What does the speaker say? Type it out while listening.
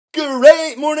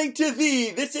Great morning to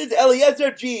thee! This is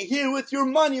Eliezer G, here with your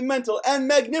monumental and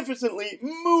magnificently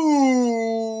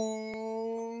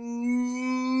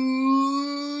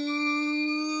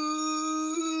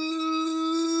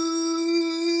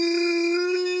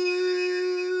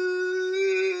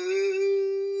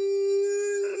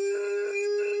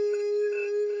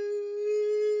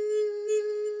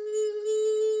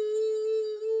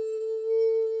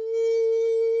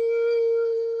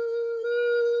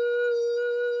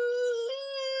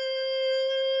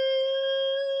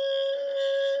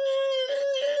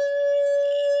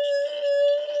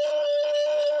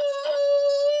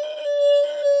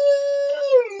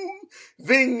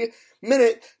Ving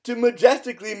minute to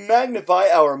majestically magnify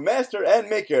our master and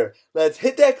maker. Let's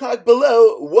hit that clock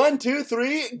below. 1, 2,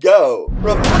 3, go.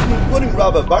 Rav Nachman quoting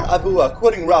Rabba Bar Avua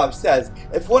quoting Rav says,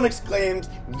 if one exclaims,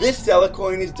 this Selah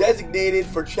coin is designated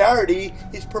for charity,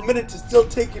 he's permitted to still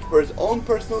take it for his own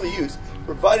personal use,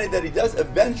 provided that he does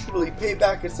eventually pay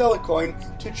back a Selah coin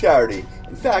to charity.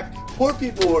 In fact, poor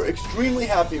people were extremely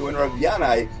happy when Rav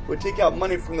Yanai would take out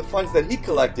money from the funds that he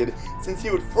collected, since he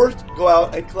would first go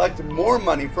out and collect more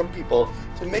money from people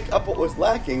to make up what was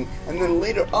lacking, and then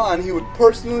later on he would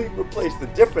personally replace the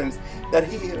difference that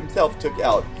he himself took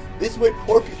out. This way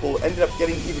poor people ended up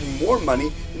getting even more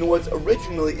money than was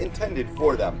originally intended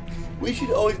for them. We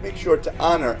should always make sure to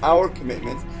honor our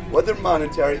commitments, whether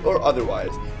monetary or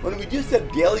otherwise. When we do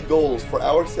set daily goals for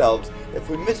ourselves, if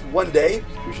we miss one day,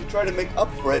 we should try to make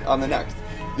up for it on the next.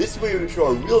 This way we show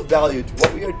a real value to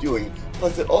what we are doing,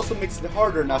 plus it also makes it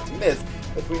harder not to miss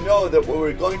if we know that what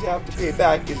we're going to have to pay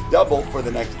back is double for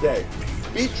the next day.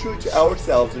 Be true to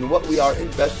ourselves and what we are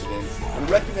invested in, and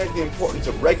recognize the importance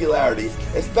of regularity,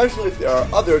 especially if there are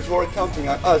others who are counting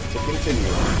on us to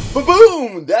continue.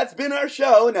 Ba-boom! That's been our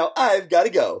show. Now I've got to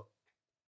go.